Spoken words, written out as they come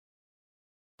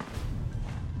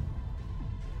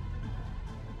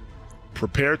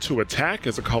Prepare to Attack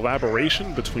is a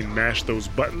collaboration between Mash Those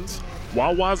Buttons,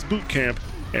 Wawa's Bootcamp,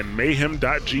 and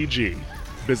Mayhem.gg.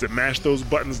 Visit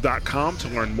mashthosebuttons.com to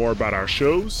learn more about our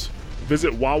shows.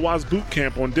 Visit Wawa's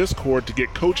Bootcamp on Discord to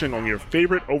get coaching on your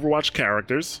favorite Overwatch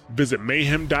characters. Visit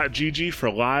mayhem.gg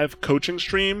for live coaching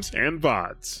streams and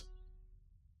VODs.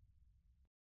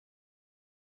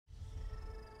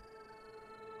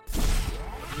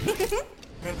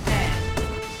 Prepare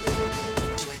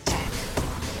to attack.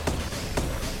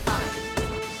 5,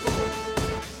 4,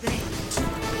 3, 2,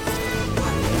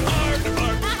 1.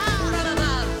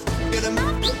 Get 'em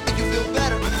up, make you feel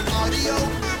better. Audio,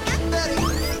 get ready.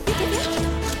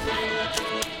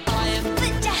 I am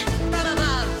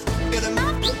Get 'em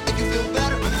up, make you feel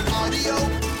better. Audio,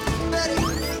 ready.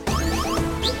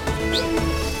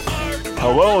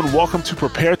 Hello and welcome to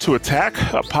Prepare to Attack,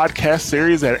 a podcast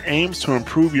series that aims to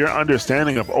improve your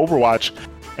understanding of Overwatch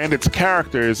and its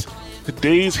characters.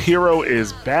 Today's hero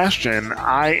is Bastion.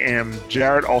 I am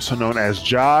Jared, also known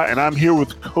as Ja, and I'm here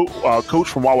with coach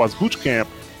from Wawa's Bootcamp,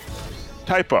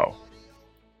 Typo.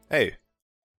 Hey.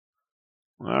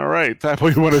 All right, Typo,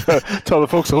 you want to tell the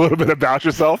folks a little bit about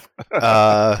yourself?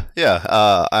 I'm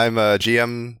a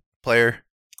GM player.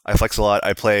 I flex a lot.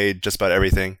 I play just about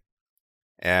everything.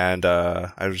 And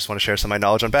I just want to share some of my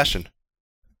knowledge on Bastion.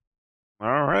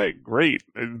 All right, great.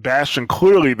 Bastion,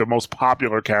 clearly the most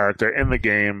popular character in the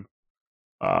game,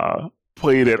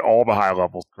 played at all the high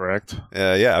levels, correct?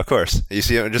 Yeah, of course. You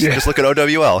see, just look at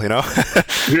OWL, you know?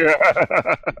 Yeah.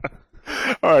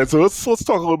 All right, so let's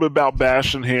talk a little bit about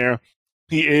Bastion here.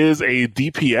 He is a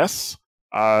DPS.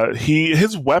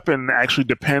 His weapon actually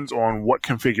depends on what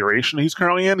configuration he's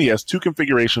currently in. He has two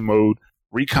configuration mode,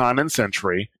 Recon and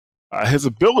Sentry. His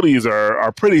abilities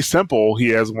are pretty simple. He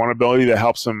has one ability that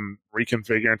helps him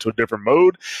reconfigure into a different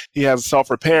mode. He has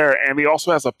self-repair, and he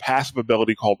also has a passive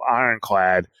ability called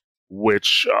Ironclad,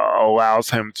 which allows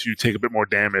him to take a bit more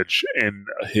damage in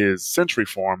his Sentry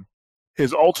form.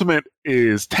 His ultimate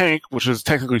is Tank, which is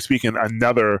technically speaking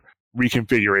another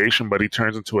reconfiguration, but he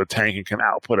turns into a tank and can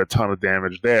output a ton of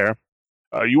damage there.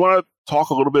 You want to talk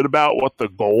a little bit about what the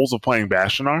goals of playing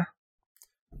Bastion are?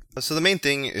 So the main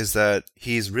thing is that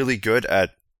he's really good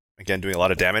at, again, doing a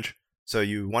lot of damage. So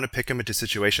you want to pick him into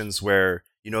situations where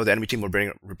you know the enemy team will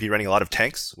be running a lot of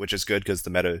tanks, which is good because the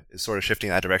meta is sort of shifting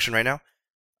in that direction right now.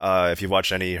 If you've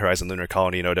watched any Horizon Lunar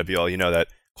Colony in OWL, you know that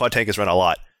quad tank is run a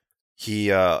lot.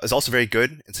 He is also very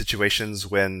good in situations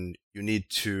when you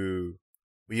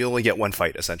only get one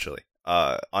fight, essentially,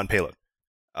 on payload.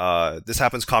 This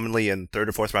happens commonly in 3rd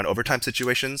or 4th round overtime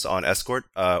situations on Escort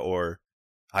or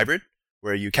Hybrid,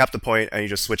 where you cap the point and you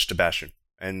just switch to Bastion.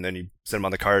 And then you send him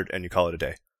on the card and you call it a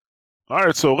day. All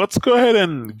right, so let's go ahead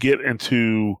and get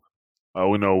into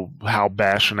we know how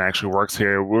Bastion actually works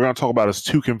here. We're going to talk about his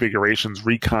two configurations,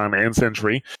 Recon and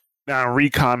Sentry. Now, in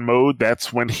Recon mode,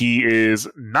 that's when he is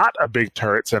not a big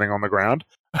turret sitting on the ground.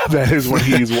 That is when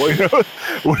he's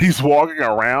walking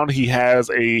around. He has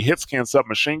a hit scan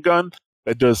submachine gun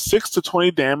that does 6 to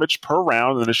 20 damage per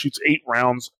round, and it shoots 8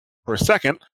 rounds per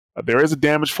second. There is a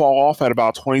damage fall off at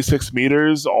about 26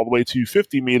 meters all the way to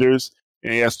 50 meters,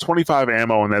 and he has 25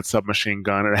 ammo in that submachine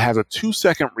gun, and it has a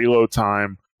 2-second reload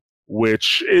time,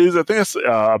 which is, I think it's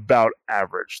about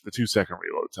average, the 2-second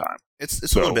reload time. It's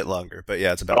a little bit longer, but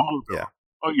yeah, it's about, yeah.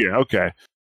 Oh, yeah, okay.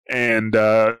 And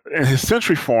in his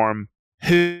Sentry form,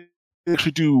 he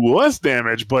actually do less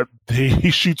damage, but he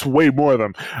shoots way more of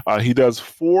them. He does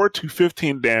 4 to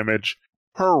 15 damage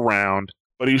per round,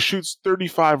 but he shoots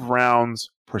 35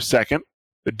 rounds per second.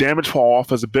 The damage fall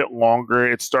off is a bit longer.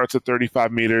 It starts at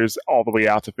 35 meters all the way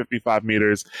out to 55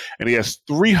 meters, and he has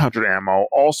 300 ammo,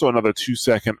 also another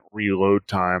 2-second reload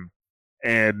time.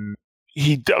 And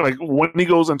when he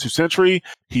goes into Sentry,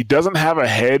 he doesn't have a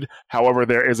head. However,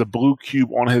 there is a blue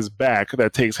cube on his back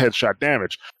that takes headshot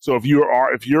damage. So if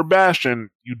you're Bastion,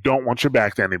 you don't want your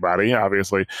back to anybody,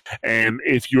 obviously. And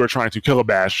if you are trying to kill a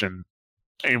Bastion,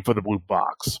 aim for the blue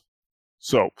box.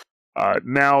 So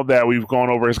now that we've gone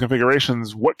over his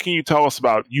configurations, what can you tell us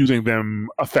about using them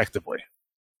effectively?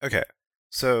 Okay,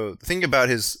 so the thing about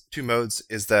his two modes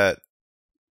is that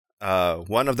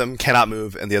one of them cannot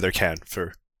move and the other can,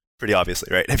 for pretty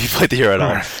obviously, right? If you played the hero at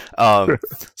all.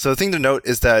 So the thing to note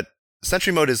is that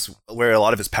Sentry mode is where a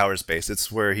lot of his power is based.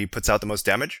 It's where he puts out the most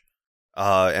damage,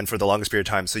 and for the longest period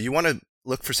of time. So you want to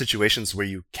look for situations where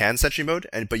you can Sentry mode,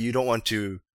 but you don't want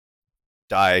to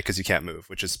die because you can't move,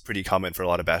 which is pretty common for a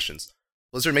lot of Bastions.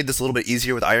 Blizzard made this a little bit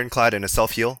easier with Ironclad and a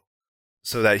self-heal,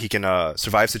 so that he can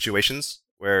survive situations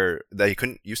that he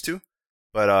couldn't used to,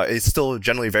 but it's still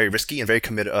generally very risky and very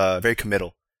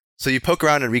committal. So you poke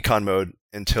around in Recon mode,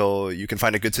 until you can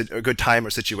find a good time or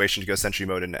situation to go sentry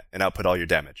mode and output all your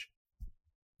damage.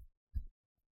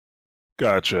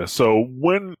 Gotcha. So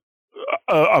when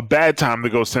a bad time to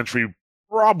go sentry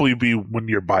probably be when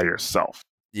you're by yourself.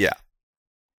 Yeah.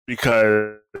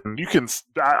 Because you can.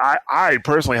 I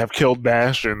personally have killed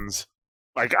Bastions.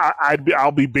 Like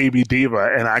I'll be Baby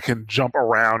Diva, and I can jump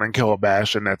around and kill a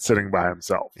Bastion that's sitting by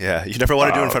himself. Yeah, you never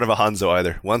want to do it in front of a Hanzo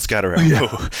either. One scat around.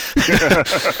 Yeah.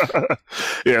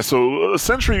 Yeah. So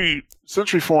Sentry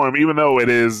form, even though it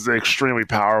is extremely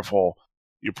powerful,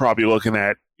 you're probably looking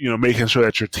at making sure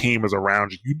that your team is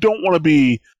around you. You don't want to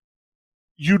be.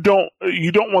 You don't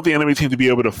want the enemy team to be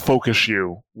able to focus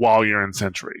you while you're in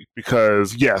Sentry,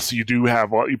 because yes, you do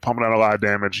have you pumping out a lot of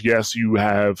damage. Yes, you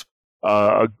have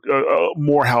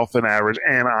more health than average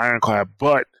and Ironclad,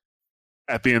 but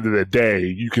at the end of the day,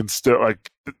 you can still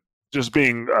just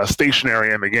being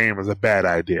stationary in the game is a bad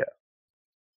idea.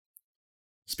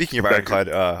 Speaking of Ironclad,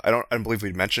 I don't believe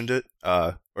we mentioned it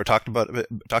or talked about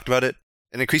it.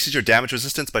 It increases your damage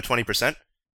resistance by 20%,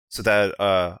 so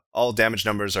that all damage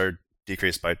numbers are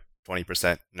decreased by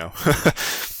 20%. No.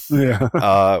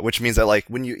 Yeah. Which means that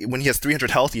when he has 300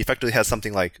 health, he effectively has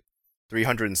something like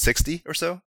 360 or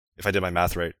so. If I did my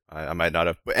math right, I might not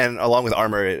have. And along with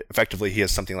armor, effectively he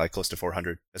has something like close to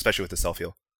 400, especially with the self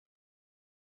heal.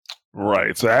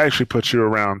 Right. So that actually puts you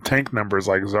around tank numbers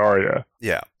like Zarya.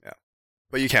 Yeah.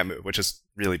 But you can't move, which is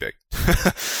really big.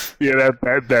 Yeah,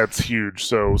 that's huge.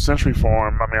 So Sentry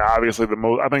form, I mean, obviously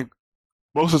I think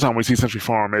most of the time we see Sentry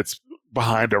form, it's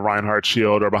behind a Reinhardt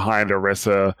shield or behind a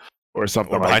Rissa or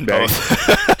something like that.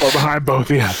 Both. Or behind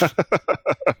both, yeah.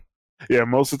 Yeah,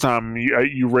 most of the time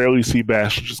you rarely see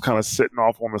Bastion just kind of sitting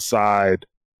off on the side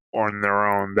on their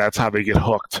own. That's how they get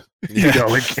hooked. Yeah.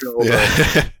 And killed.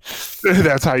 Yeah.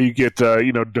 That's how you get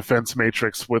defense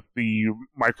matrix with the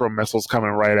micro missiles coming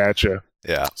right at you.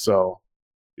 Yeah. So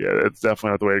yeah, that's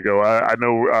definitely not the way to go. I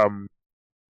know.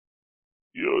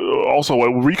 Also,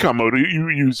 recon mode.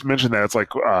 You mentioned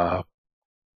that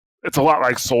it's a lot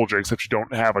like Soldier, except you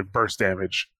don't have burst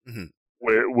damage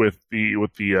with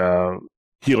the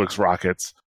Helix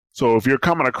rockets. So if you're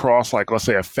coming across let's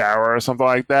say a Pharah or something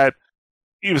like that,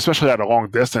 even especially at a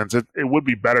long distance, it would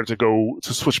be better to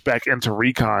switch back into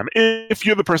recon if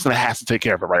you're the person that has to take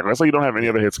care of it, right? Let's say you don't have any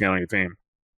other hit scan on your team.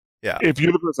 Yeah. If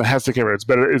you're the person that has to take care of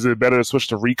it, is it better to switch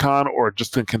to recon or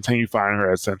just to continue firing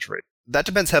her as Sentry? That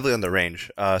depends heavily on the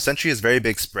range. Sentry is very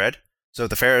big spread, so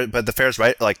the Pharah's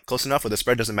right, close enough where the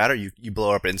spread doesn't matter, you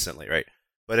blow up instantly, right?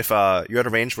 But if you're at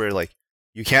a range where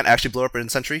you can't actually blow up in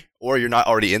Sentry, or you're not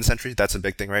already in Sentry, that's a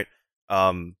big thing, right?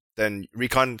 Then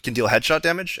Recon can deal headshot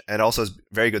damage, and also has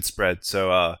very good spread,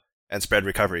 so and spread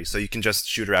recovery, so you can just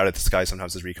shoot her out of the sky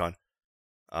sometimes as Recon.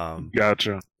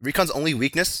 Gotcha. Recon's only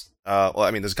weakness,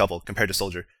 there's a couple compared to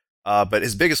Soldier, but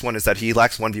his biggest one is that he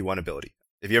lacks 1v1 ability.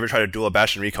 If you ever try to duel a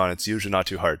Bastion Recon, it's usually not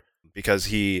too hard, because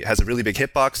he has a really big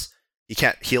hitbox, he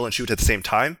can't heal and shoot at the same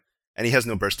time, and he has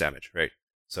no burst damage, right?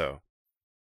 So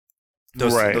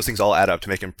those things all add up to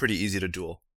make him pretty easy to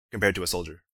duel compared to a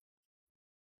Soldier.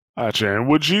 Gotcha. And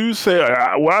would you say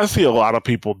what I see a lot of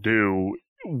people do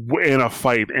in a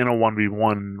fight in a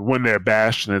 1v1 when they're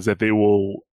Bastion is that they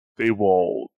will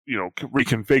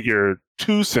reconfigure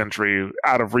to Sentry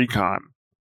out of Recon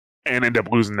and end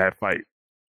up losing that fight.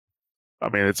 I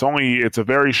mean, it's a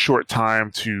very short time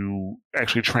to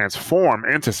actually transform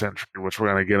into Sentry, which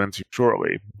we're going to get into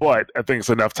shortly. But I think it's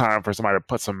enough time for somebody to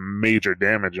put some major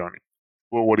damage on you.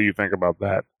 Well, what do you think about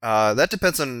that? That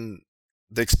depends on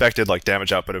the expected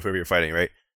damage output of whoever you're fighting,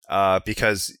 right?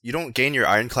 Because you don't gain your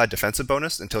Ironclad defensive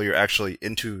bonus until you're actually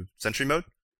into Sentry mode.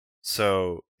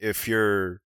 So if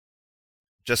you're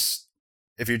just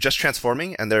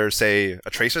transforming and they're, say, a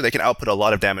Tracer, they can output a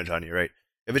lot of damage on you, right?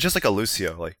 If it's just like a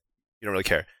Lucio, you don't really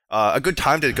care. A good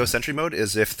time to go Sentry mode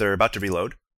is if they're about to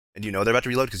reload, and you know they're about to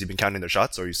reload because you've been counting their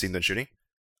shots or you've seen them shooting.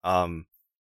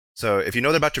 So if you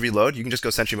know they're about to reload, you can just go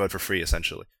Sentry mode for free,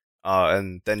 essentially.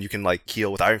 And then you can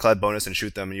heal with Ironclad bonus and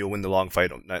shoot them, and you'll win the long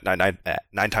fight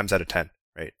 9 times out of 10,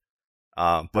 right?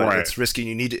 But Right. It's risky.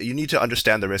 You need to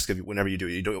understand the risk of whenever you do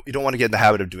it. You don't want to get in the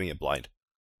habit of doing it blind.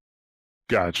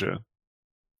 Gotcha.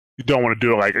 You don't want to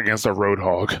do it against a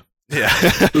Roadhog. Yeah.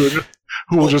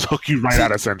 Who will just hook you right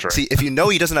out of Sentry. See, if you know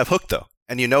he doesn't have hook though,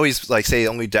 and you know he's say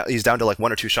he's down to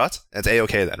 1 or 2 shots, that's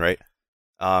a-okay then, right?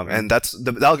 And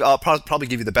that'll probably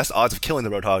give you the best odds of killing the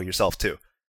Roadhog yourself too.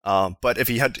 But if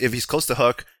he's close to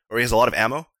hook or he has a lot of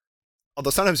ammo, although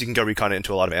sometimes you can go recon it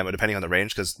into a lot of ammo depending on the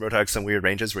range, because Roadhog has some weird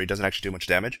ranges where he doesn't actually do much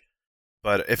damage.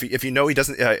 But if you know he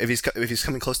doesn't, if he's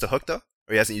coming close to hook though,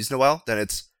 or he hasn't used in a while, then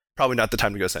it's probably not the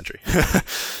time to go Sentry.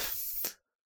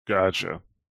 Gotcha.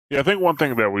 Yeah, I think one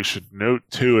thing that we should note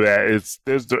too that is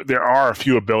there are a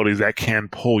few abilities that can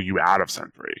pull you out of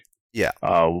Sentry. Yeah.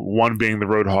 One being the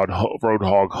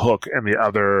Roadhog hook, and the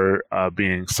other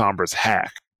being Sombra's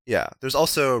hack. Yeah. There's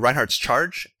also Reinhardt's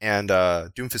charge and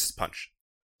Doomfist's punch.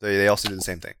 They also do the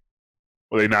same thing.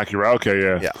 Well, they knock you out. Okay,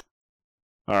 yeah. Yeah.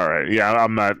 All right. Yeah,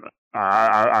 I'm not.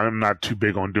 I'm not too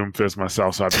big on Doomfist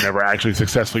myself, so I've never actually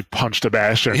successfully punched a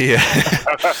Bastion. Yeah.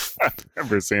 I've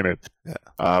never seen it.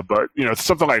 Yeah. But it's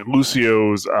something like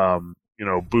Lucio's,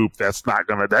 boop. That's not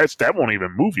gonna. That won't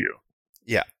even move you.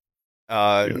 Yeah.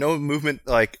 No movement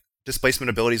like displacement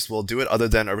abilities will do it other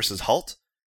than Ursa's halt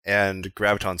and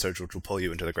Graviton Surge, which will pull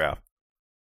you into the grab.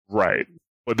 Right.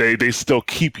 But they still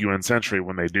keep you in Sentry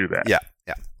when they do that. Yeah.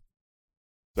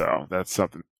 So that's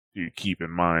something you keep in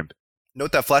mind.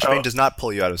 Note that Flashbang does not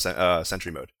pull you out of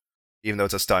Sentry mode, even though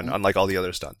it's a stun, unlike all the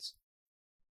other stuns.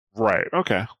 Right.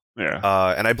 Okay.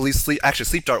 Yeah. And I believe Sleep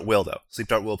Dart will though. Sleep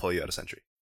Dart will pull you out of Sentry.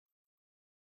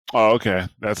 Oh, okay.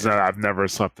 That's not. I've never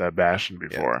slept that Bastion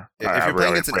before. Yeah. If you're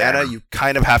playing against an Ana, you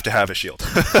kind of have to have a shield.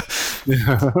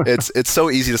 It's so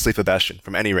easy to sleep a Bastion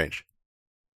from any range.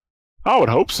 I would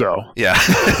hope so. Yeah.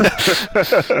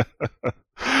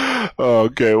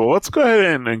 Okay. Well, let's go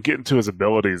ahead and get into his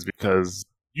abilities because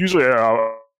usually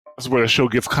that's where the show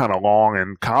gets kind of long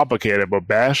and complicated. But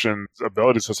Bastion's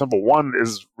abilities, so simple. One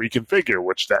is reconfigure,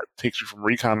 which that takes you from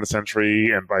recon to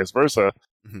Sentry and vice versa.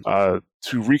 Mm-hmm.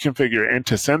 To reconfigure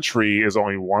into Sentry is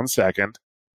only 1 second,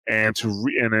 and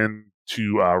then to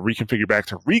reconfigure back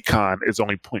to recon is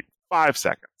only 0.5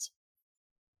 seconds.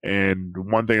 And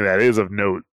one thing that is of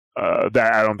note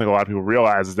that I don't think a lot of people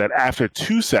realize is that after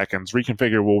 2 seconds,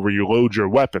 reconfigure will reload your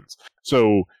weapons.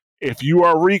 So if you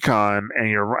are recon and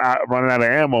you're running out of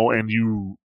ammo and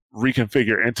you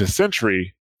reconfigure into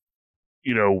Sentry,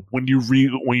 when you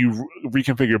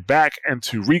reconfigure back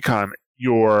into recon,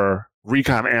 your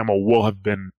recon ammo will have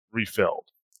been refilled,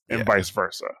 and vice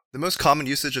versa. The most common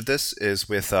usage of this is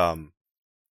with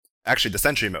actually the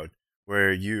Sentry mode,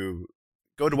 where you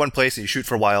go to one place and you shoot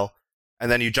for a while, and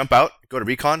then you jump out, go to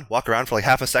recon, walk around for like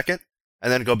half a second,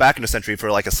 and then go back into Sentry for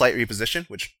like a slight reposition,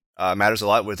 which matters a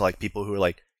lot with like people who are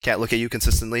like can't look at you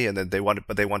consistently, and then they want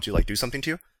to like do something to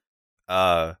you.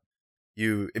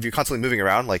 If you're constantly moving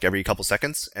around like every couple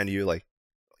seconds, and you like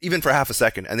even for half a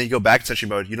second, and then you go back to Sentry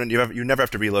mode, you never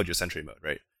have to reload your Sentry mode,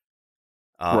 right?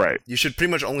 Right. You should pretty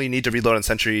much only need to reload on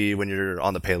Sentry when you're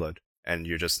on the payload, and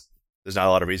there's not a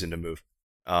lot of reason to move.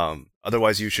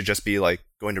 Otherwise, you should just be like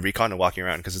going to recon and walking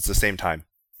around because it's the same time.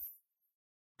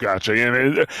 Gotcha.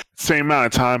 Yeah, same amount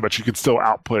of time, but you can still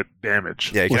output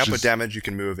damage. Yeah, you can output damage. You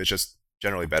can move. It's just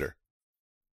generally better.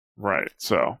 Right.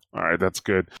 So, all right, that's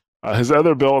good. His other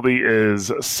ability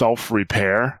is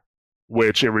self-repair,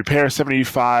 which it repairs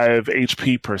 75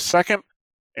 HP per second,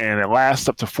 and it lasts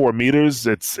up to 4 meters.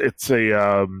 It's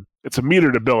a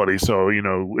metered ability, so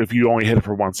if you only hit it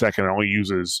for 1 second, it only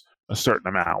uses a certain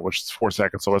amount, which is 4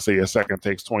 seconds. So let's say a second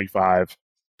takes 25%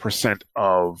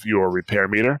 of your repair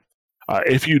meter.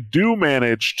 If you do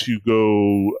manage to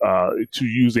go to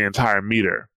use the entire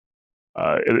meter,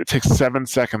 it takes 7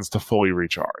 seconds to fully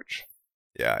recharge.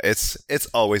 Yeah, it's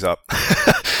always up.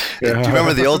 Do you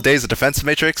remember the old days of Defense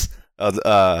Matrix,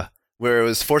 where it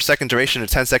was 4-second duration and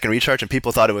 10-second recharge, and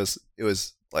people thought it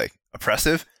was like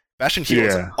oppressive? Bastion heal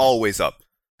is always up.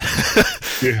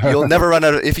 You'll never run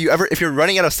out of if you're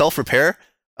running out of self repair.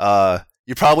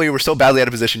 You probably were so badly out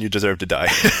of position you deserve to die.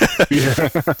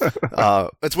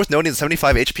 It's worth noting that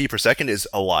 75 HP per second is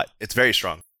a lot. It's very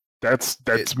strong. That's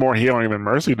more healing than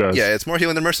Mercy does. Yeah, it's more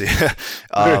healing than Mercy.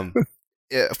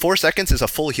 4 seconds is a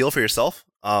full heal for yourself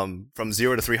from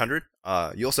 0 to 300.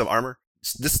 You also have armor.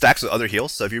 This stacks with other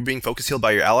heals, so if you're being focus healed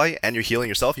by your ally and you're healing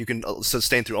yourself, you can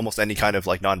sustain through almost any kind of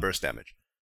like non-burst damage.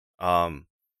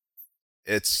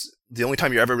 It's the only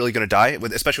time you're ever really going to die,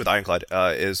 especially with Ironclad,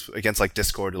 is against like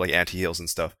Discord or like anti-heals and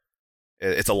stuff.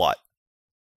 It's a lot.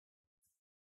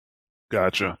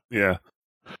 Gotcha. Yeah.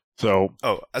 So.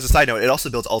 Oh, as a side note, it also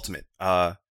builds ultimate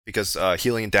because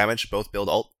healing and damage both build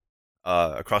ult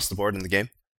across the board in the game.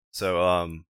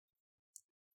 So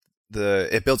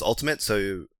it builds ultimate.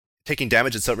 So taking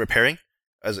damage and start repairing.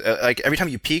 Like every time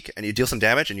you peek and you deal some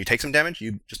damage and you take some damage,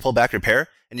 you just pull back, repair,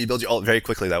 and you build your ult very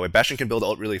quickly that way. Bastion can build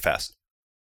ult really fast.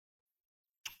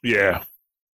 Yeah.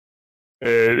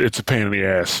 It's a pain in the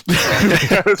ass.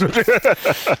 Yeah,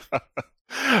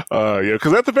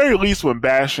 because at the very least, when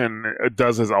Bastion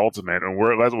does his ultimate, and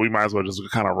we might as well just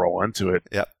kind of roll into it.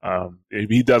 Yeah. If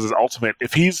he does his ultimate,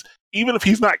 even if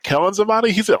he's not killing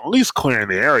somebody, he's at least clearing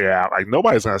the area out. Like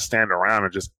nobody's gonna stand around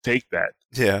and just take that.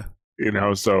 Yeah.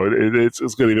 So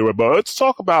it's good either way. But let's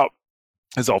talk about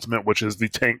his ultimate, which is the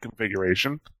tank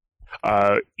configuration.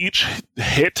 Each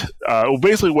hit,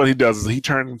 basically what he does is he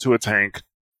turns into a tank,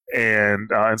 and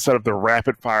instead of the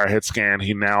rapid fire hit scan,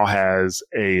 he now has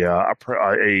a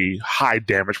high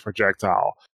damage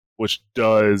projectile, which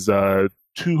does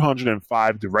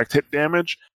 205 direct hit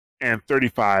damage and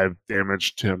 35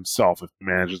 damage to himself if he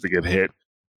manages to get hit.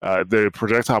 The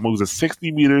projectile moves at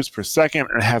 60 meters per second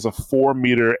and has a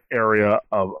 4-meter area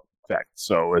of effect.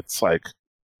 So it's like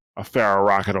a Pharaoh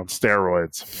rocket on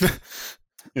steroids.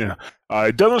 Yeah.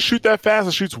 It doesn't shoot that fast.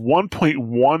 It shoots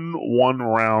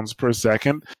 1.11 rounds per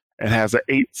second and has an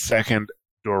 8-second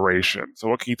duration. So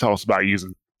what can you tell us about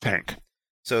using tank?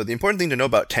 So the important thing to know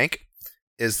about tank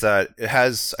is that it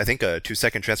has, I think, a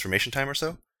 2-second transformation time or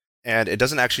so, and it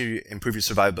doesn't actually improve your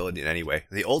survivability in any way.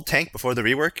 The old tank before the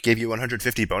rework gave you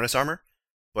 150 bonus armor,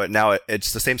 but now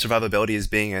it's the same survivability as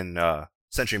being in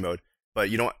sentry mode, but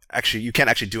you can't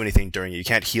actually do anything during it. You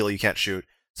can't heal, you can't shoot.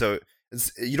 So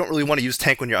you don't really want to use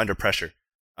tank when you're under pressure,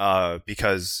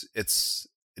 because it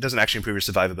doesn't actually improve your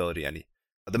survivability any.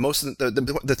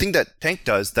 The thing that tank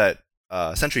does that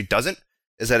sentry doesn't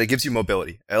is that it gives you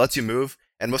mobility. It lets you move,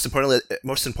 and most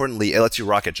importantly, it lets you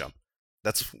rocket jump.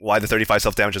 That's why the 35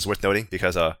 self damage is worth noting,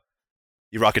 because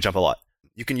you rocket jump a lot.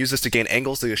 You can use this to gain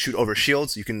angles to shoot over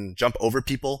shields. You can jump over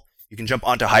people. You can jump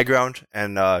onto high ground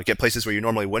and get places where you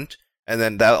normally wouldn't. And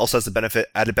then that also has the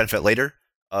added benefit later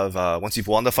of once you've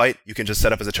won the fight, you can just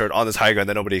set up as a turret on this high ground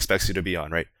that nobody expects you to be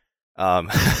on, right?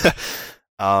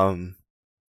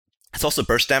 It's also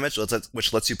burst damage,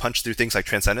 which lets you punch through things like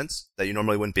Transcendence that you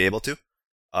normally wouldn't be able to.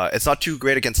 It's not too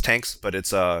great against tanks, but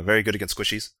it's very good against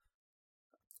squishies.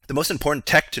 The most important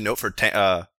tech to note for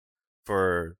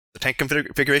the tank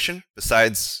configuration,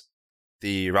 besides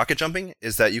the rocket jumping,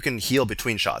 is that you can heal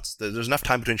between shots. There's enough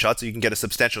time between shots so you can get a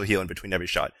substantial heal in between every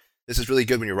shot. This is really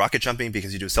good when you're rocket jumping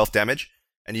because you do self-damage,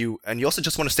 and you also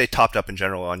just want to stay topped up in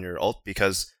general on your ult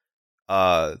because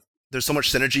there's so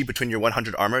much synergy between your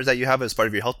 100 armor that you have as part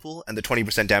of your health pool and the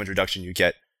 20% damage reduction you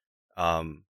get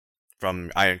from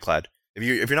Ironclad. If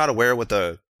you're not aware what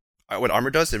armor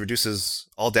does, it reduces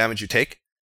all damage you take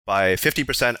by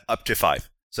 50% up to 5.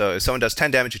 So if someone does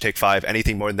 10 damage, you take 5.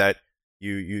 Anything more than that,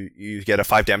 you get a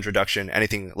 5 damage reduction.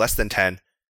 Anything less than 10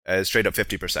 is straight up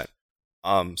 50%.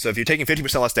 So if you're taking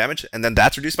 50% less damage, and then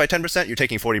that's reduced by 10%, you're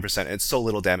taking 40%. It's so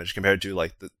little damage compared to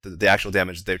like the actual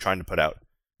damage they're trying to put out.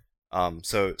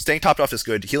 So staying topped off is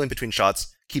good. Healing between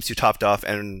shots keeps you topped off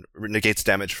and negates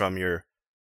damage from your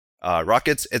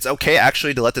rockets. It's okay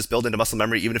actually to let this build into muscle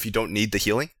memory even if you don't need the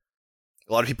healing.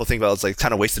 A lot of people think about it's like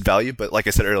kind of wasted value, but like I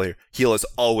said earlier, heal is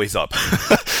always up.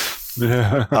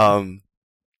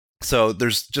 So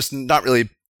there's just not really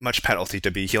much penalty to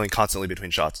be healing constantly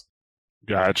between shots.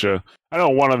 Gotcha. I know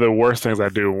one of the worst things I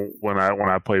do when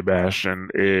I play Bastion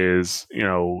is,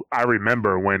 I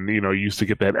remember when, you used to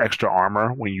get that extra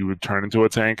armor when you would turn into a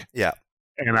tank. Yeah.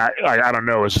 And I don't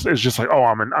know, it's just like, oh,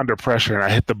 I'm under pressure and I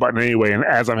hit the button anyway. And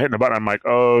as I'm hitting the button, I'm like,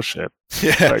 oh shit.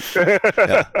 Yeah.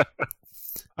 Yeah.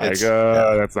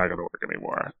 That's not going to work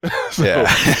anymore. Yeah.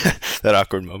 That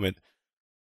awkward moment.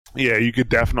 Yeah, you could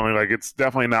definitely, it's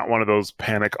definitely not one of those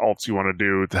panic ults you want to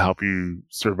do to help you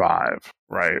survive,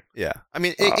 right? Yeah. I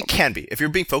mean, it can be. If you're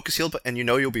being focus healed and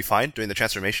you'll be fine doing the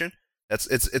transformation,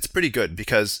 it's pretty good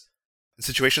because in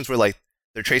situations where,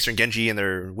 their Tracer and Genji and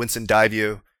their Winston dive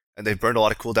you, and they've burned a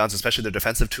lot of cooldowns, especially their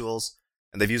defensive tools,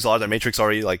 and they've used a lot of their Matrix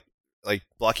already, like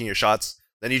blocking your shots,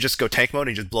 then you just go tank mode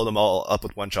and you just blow them all up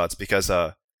with one-shots because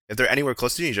if they're anywhere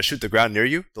close to you and you just shoot the ground near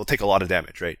you, they'll take a lot of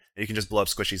damage, right? And you can just blow up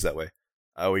squishies that way.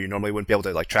 Where you normally wouldn't be able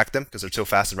to track them because they're so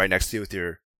fast and right next to you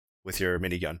with your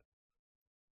minigun.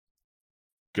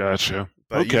 Gotcha.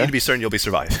 But you need to be certain you'll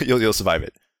survive. You'll survive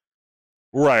it.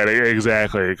 Right,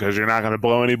 exactly, because you're not going to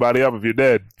blow anybody up if you're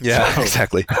dead. Yeah, So-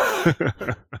 exactly.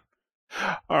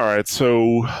 All right,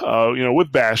 so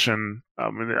with Bastion,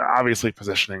 obviously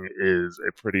positioning is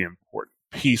a pretty important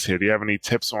piece here. Do you have any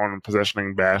tips on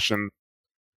positioning Bastion?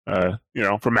 For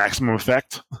maximum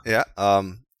effect? Yeah.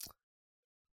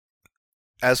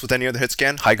 As with any other hit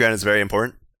scan, high ground is very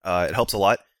important. It helps a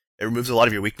lot. It removes a lot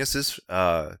of your weaknesses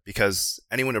because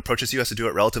anyone who approaches you has to do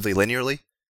it relatively linearly.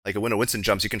 Like when a Winston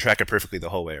jumps, you can track it perfectly the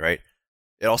whole way, right?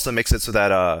 It also makes it so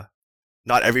that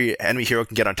not every enemy hero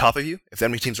can get on top of you. If the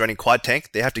enemy team's running quad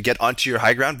tank, they have to get onto your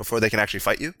high ground before they can actually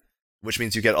fight you, which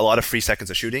means you get a lot of free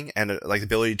seconds of shooting and the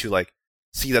ability to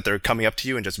see that they're coming up to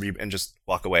you and just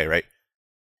walk away, right?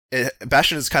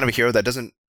 Bastion is kind of a hero that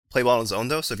doesn't play well on his own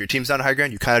though, so if your team's down high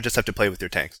ground, you kind of just have to play with your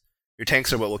tanks. Your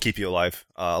tanks are what will keep you alive,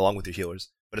 along with your healers,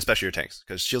 but especially your tanks,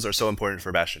 because shields are so important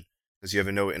for Bastion, because you have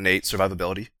no innate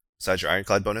survivability besides your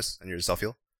Ironclad bonus and your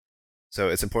self-heal. So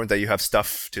it's important that you have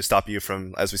stuff to stop you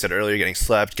from, as we said earlier, getting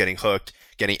slept, getting hooked,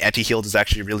 getting anti-healed is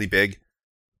actually really big.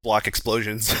 Block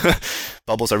explosions.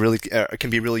 Bubbles are really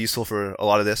can be really useful for a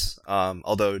lot of this.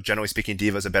 Although generally speaking,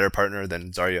 D.Va is a better partner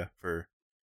than Zarya for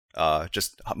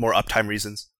just more uptime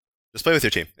reasons. Just play with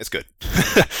your team. It's good.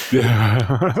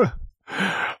 Yeah.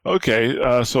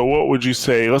 Okay, so what would you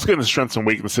say? Let's get into strengths and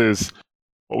weaknesses.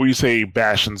 What would you say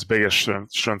Bastion's biggest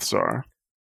strengths are?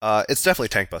 It's definitely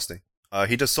tank busting.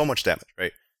 He does so much damage,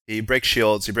 right? He breaks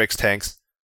shields, he breaks tanks.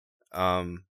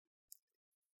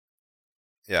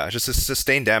 Yeah, just his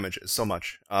sustained damage is so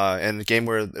much. In a game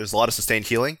where there's a lot of sustained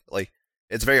healing, like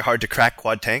it's very hard to crack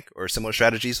quad tank or similar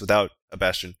strategies without a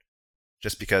Bastion,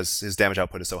 just because his damage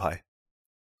output is so high.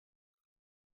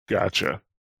 Gotcha.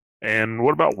 And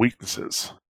what about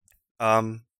weaknesses?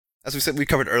 As we said, we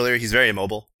covered earlier, he's very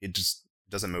immobile. He just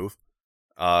doesn't move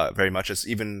very much. It's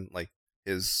even like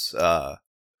his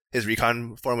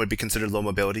recon form would be considered low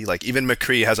mobility. Like even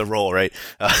McCree has a role, right?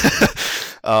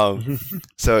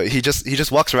 So he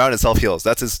just walks around and self heals.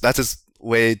 That's his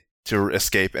way to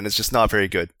escape, and it's just not very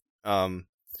good.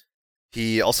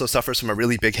 He also suffers from a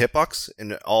really big hitbox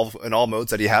in all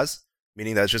modes that he has,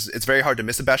 meaning that it's very hard to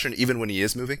miss a Bastion even when he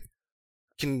is moving.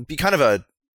 Can be kind of a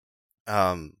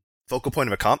focal point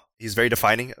of a comp. He's very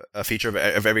defining a feature of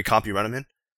every comp you run him in.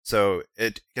 So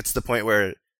it gets to the point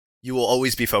where you will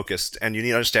always be focused, and you need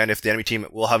to understand if the enemy team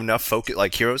will have enough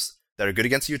like heroes that are good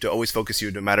against you to always focus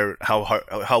you, no matter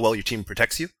how well your team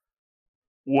protects you.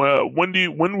 Well, when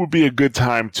would be a good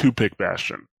time to pick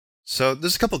Bastion? So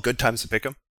there's a couple good times to pick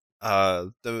him.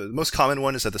 The most common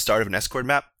one is at the start of an escort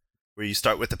map, where you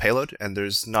start with the payload, and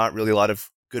there's not really a lot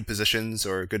of good positions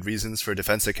or good reasons for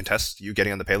defense to contest you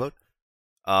getting on the payload.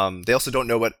 They also don't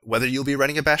know whether you'll be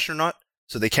running a Bastion or not,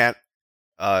 so they can't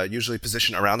usually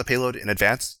position around the payload in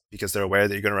advance because they're aware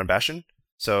that you're going to run Bastion.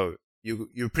 So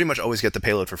you pretty much always get the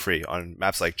payload for free on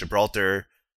maps like Gibraltar,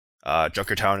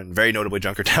 Junkertown, and very notably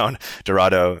Junkertown,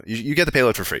 Dorado. You get the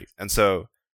payload for free, and so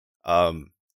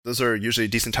those are usually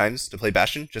decent times to play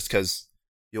Bastion, just because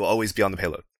you'll always be on the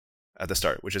payload at the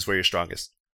start, which is where you're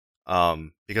strongest,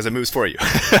 because it moves for you.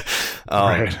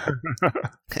 Right.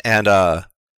 And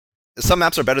some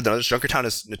maps are better than others. Junkertown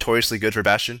is notoriously good for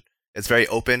Bastion. It's very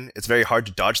open. It's very hard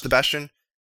to dodge the Bastion.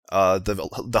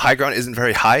 The high ground isn't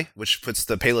very high, which puts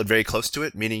the payload very close to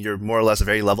it, meaning you're more or less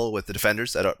very level with the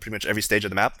defenders at pretty much every stage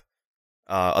of the map,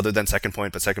 other than second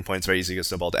point. But second point is very easy to get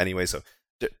snowballed anyway. So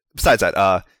besides that,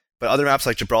 but other maps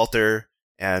like Gibraltar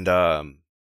and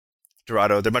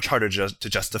Dorado, they're much harder to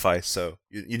justify. So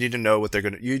you need to know what they're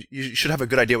going to. You should have a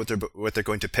good idea what they're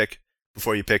going to pick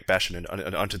before you pick Bastion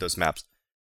onto those maps.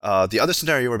 The other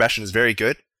scenario where Bastion is very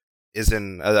good is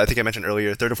in, I think I mentioned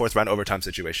earlier, third or fourth round overtime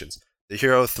situations. The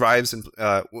hero thrives in,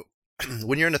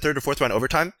 when you're in a third or fourth round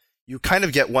overtime, you kind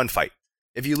of get one fight.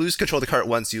 If you lose control of the cart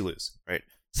once, you lose, right?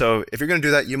 So if you're going to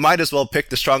do that, you might as well pick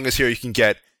the strongest hero you can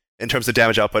get in terms of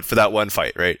damage output for that one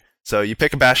fight, right? So you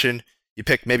pick a Bastion, you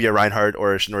pick maybe a Reinhardt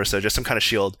or a Narissa, just some kind of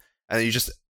shield, and then you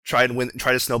just try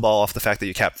to snowball off the fact that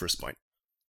you cap first point.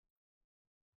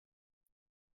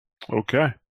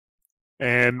 Okay.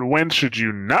 And when should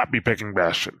you not be picking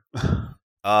Bastion?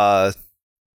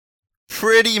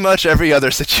 Pretty much every other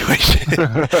situation.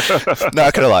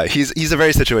 Not gonna lie, he's a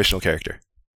very situational character.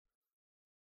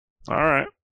 All right.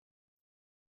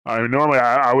 I mean, normally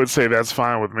I would say that's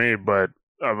fine with me, but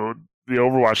the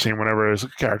Overwatch team, whenever a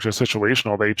character is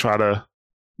situational, they try to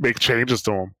make changes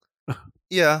to him.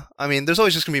 Yeah, I mean, there's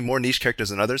always just gonna be more niche characters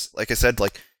than others. Like I said,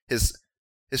 like his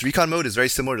recon mode is very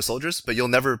similar to soldiers, but you'll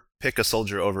never pick a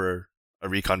soldier over a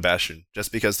recon Bastion,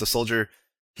 just because the soldier,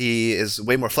 he is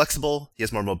way more flexible, he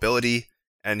has more mobility,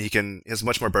 and he has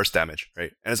much more burst damage,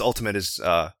 right? And his ultimate is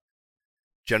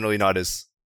generally not as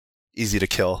easy to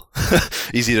kill,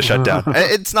 easy to shut down.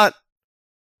 It's not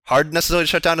hard necessarily to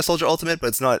shut down a soldier ultimate, but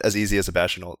it's not as easy as a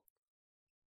Bastion ult.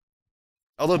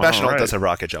 Although Bastion ult does have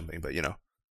rocket jumping, but you know.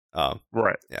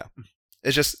 Right. Yeah.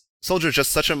 It's just, soldier's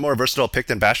just such a more versatile pick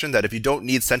than Bastion that if you don't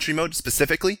need sentry mode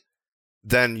specifically,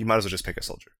 then you might as well just pick a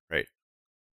soldier, right?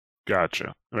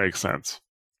 Gotcha. Makes sense.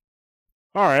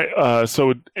 All right.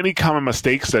 So, any common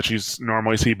mistakes that you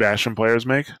normally see Bastion players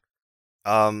make?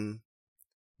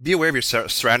 Be aware of your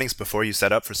surroundings before you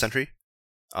set up for sentry.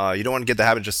 You don't want to get the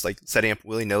habit of just like setting up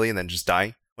willy-nilly and then just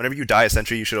dying. Whenever you die a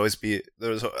sentry, you should always be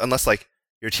unless like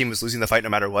your team is losing the fight no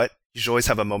matter what. You should always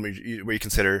have a moment where you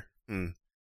consider,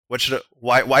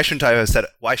 why shouldn't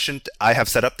I have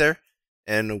set up there,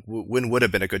 and when would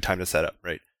have been a good time to set up,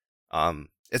 right?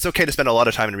 It's okay to spend a lot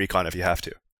of time in recon if you have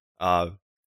to.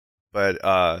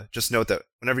 But just note that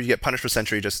whenever you get punished for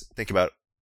sentry, just think about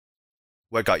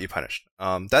what got you punished.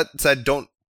 That said, don't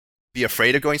be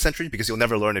afraid of going sentry because you'll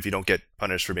never learn if you don't get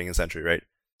punished for being in sentry, right?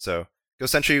 So go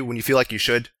sentry when you feel like you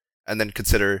should, and then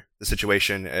consider the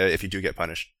situation if you do get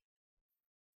punished.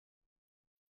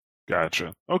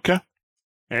 Gotcha. Okay.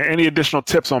 Any additional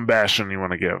tips on Bastion you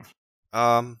want to give?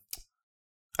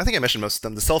 I think I mentioned most of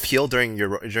them. The self heal during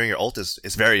your ult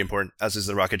is very important, as is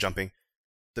the rocket jumping.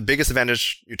 The biggest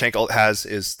advantage your tank ult has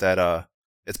is that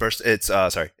it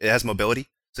has mobility.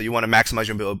 So you want to maximize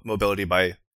your mobility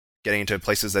by getting into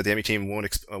places that the enemy team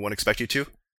won't expect you to,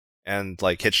 and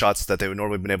like hit shots that they would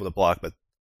normally been able to block, but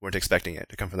weren't expecting it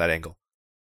to come from that angle.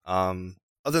 Other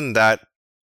than that,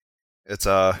 it's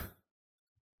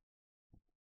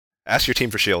ask your team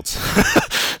for shields.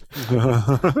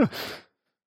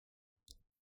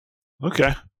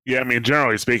 Okay. Yeah, I mean,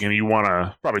 generally speaking, you want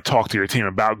to probably talk to your team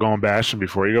about going Bastion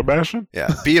before you go Bastion.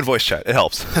 Yeah, be in voice chat. It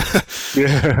helps.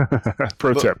 Yeah.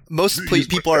 Pro tip. Most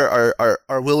people are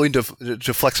willing to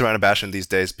flex around a Bastion these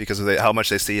days because of how much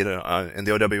they see it in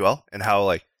the OWL and how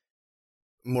like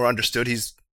more understood he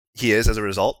is as a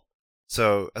result.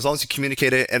 So as long as you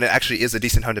communicate it and it actually is a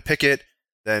decent time to pick it,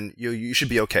 then you should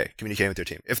be okay communicating with your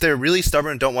team. If they're really stubborn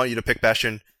and don't want you to pick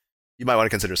Bastion, you might want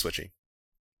to consider switching.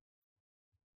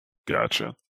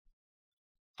 Gotcha.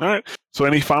 All right. So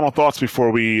any final thoughts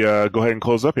before we go ahead and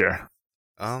close up here?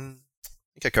 I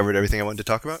think I covered everything I wanted to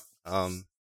talk about.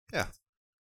 Yeah.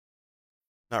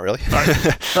 Not really. All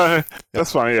right.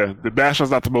 That's fine, yeah. The Bastion's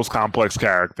not the most complex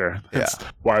character. That's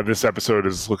why this episode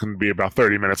is looking to be about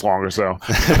 30 minutes long or so.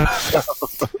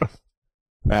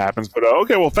 That happens. But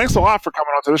okay, well, thanks a lot for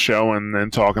coming onto the show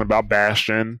and talking about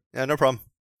Bastion. Yeah, no problem.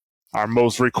 Our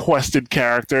most requested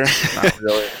character. Not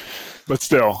really. But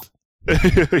still,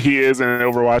 he is in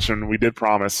Overwatch, and we did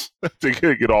promise to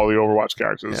get all the Overwatch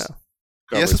characters. Yeah.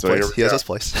 He has his place. He has his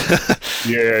place.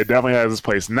 Yeah, definitely has his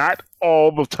place. Not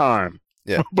all the time.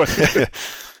 Yeah. But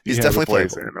he's definitely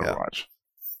playable in Overwatch.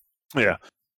 Yeah.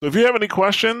 So if you have any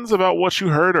questions about what you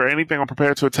heard or anything on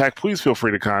Prepare to Attack, please feel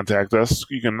free to contact us.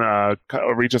 You can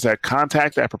reach us at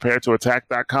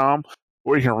contact@preparetoattack.com,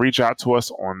 or you can reach out to us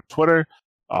on Twitter.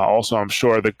 Also, I'm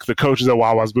sure the coaches at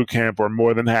Wawa's Bootcamp are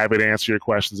more than happy to answer your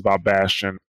questions about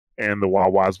Bastion and the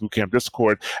Wawa's Bootcamp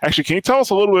Discord. Actually, can you tell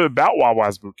us a little bit about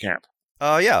Wawa's Bootcamp?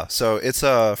 Yeah. So it's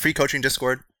a free coaching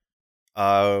Discord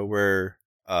where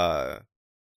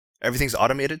everything's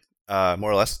automated,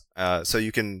 more or less. So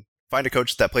you can find a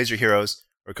coach that plays your heroes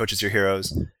or coaches your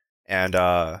heroes and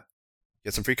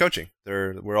get some free coaching.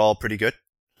 We're all pretty good,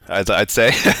 I'd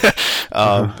say.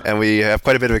 And we have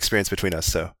quite a bit of experience between us.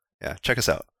 So yeah, check us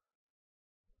out.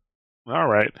 All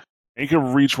right. You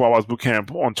can reach Wawa's Bootcamp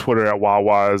on Twitter at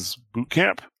Wawa's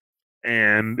Bootcamp.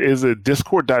 And is it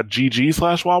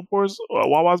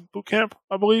discord.gg/Wawa's Bootcamp,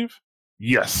 I believe?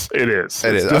 Yes, it is.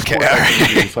 It is. Okay.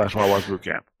 Discord.gg/Wawa's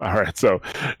Bootcamp. All right. So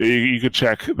you could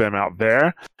check them out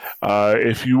there.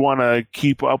 If you want to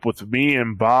keep up with me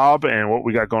and Bob and what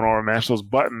we got going on and Mash Those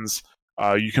Buttons,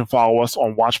 you can follow us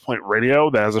on Watchpoint Radio.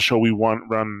 That is a show we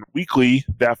run weekly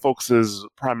that focuses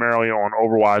primarily on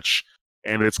Overwatch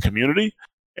and its community.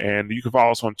 And you can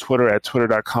follow us on Twitter at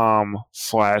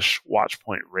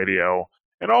twitter.com/WatchpointRadio.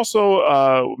 And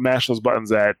also mash those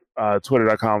buttons at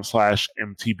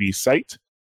twitter.com/MTBsite.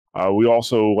 We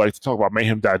also like to talk about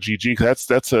mayhem.gg because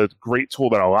that's a great tool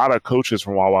that a lot of coaches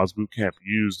from Wawa's Bootcamp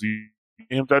use. Do you use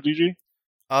mayhem.gg?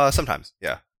 Sometimes,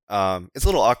 yeah. It's a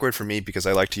little awkward for me because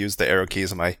I like to use the arrow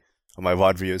keys on my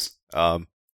VOD views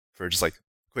for just like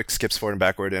quick skips forward and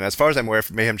backward. And as far as I'm aware,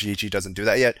 Mayhem GG doesn't do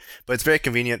that yet, but it's very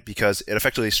convenient because it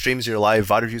effectively streams your live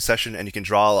VOD review session and you can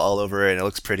draw all over it and it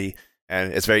looks pretty.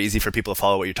 And it's very easy for people to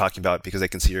follow what you're talking about because they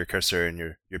can see your cursor and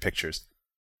your pictures.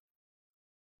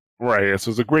 Right.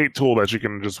 So it's a great tool that you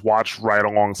can just watch right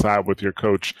alongside with your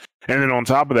coach. And then on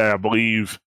top of that, I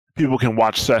believe people can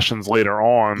watch sessions later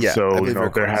on. Yeah, so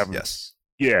if they're having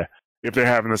if they're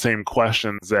having the same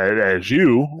questions as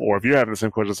you, or if you're having the same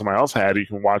questions somebody else had, you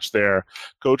can watch their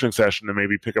coaching session and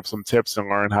maybe pick up some tips and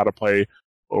learn how to play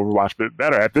Overwatch a bit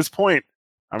better. At this point,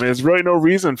 I mean, there's really no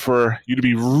reason for you to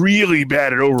be really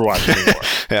bad at Overwatch anymore.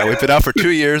 Yeah, we've been out for 2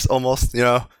 years almost, It's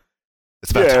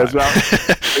about time.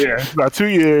 It's about 2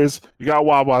 years. You got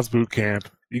Wawa's Bootcamp.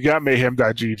 You got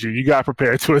Mayhem.gg. You got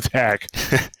Prepare to Attack.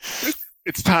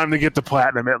 It's time to get to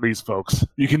Platinum at least, folks.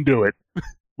 You can do it.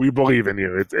 We believe in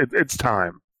you. It's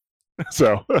time.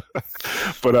 So,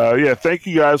 but yeah, thank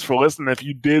you guys for listening. If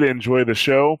you did enjoy the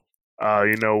show,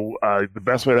 the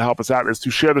best way to help us out is to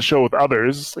share the show with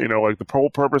others. Like the whole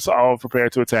purpose of Prepare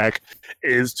to Attack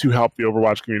is to help the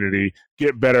Overwatch community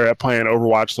get better at playing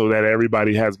Overwatch so that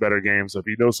everybody has better games. So if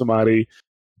you know somebody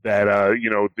that, that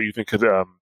you think could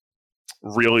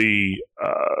really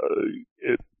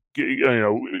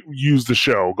use the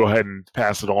show, go ahead and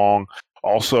pass it along.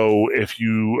 Also, if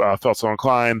you felt so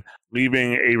inclined,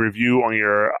 leaving a review on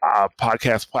your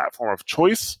podcast platform of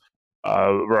choice,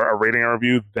 a rating and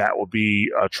review, that will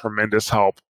be a tremendous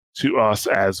help to us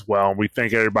as well. And we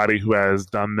thank everybody who has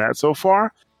done that so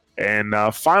far. And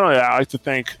finally, I'd like to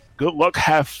thank Good Luck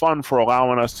Have Fun for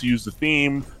allowing us to use the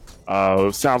theme.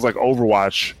 Sounds like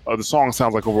Overwatch. The song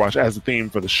sounds like Overwatch as the theme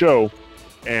for the show.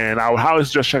 And I would highly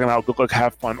suggest checking out Good Luck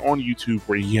Have Fun on YouTube,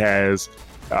 where he has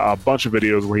a bunch of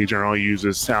videos where he generally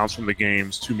uses sounds from the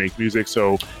games to make music.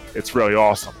 So it's really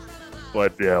awesome.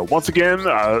 But once again,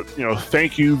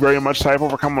 thank you very much, Typho,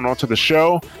 for coming on to the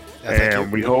show. Yeah,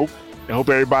 and we hope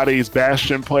everybody's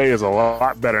Bastion play is a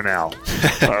lot better now.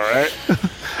 All right.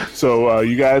 So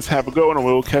you guys have a good one, and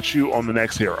we'll catch you on the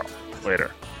next hero.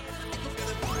 Later.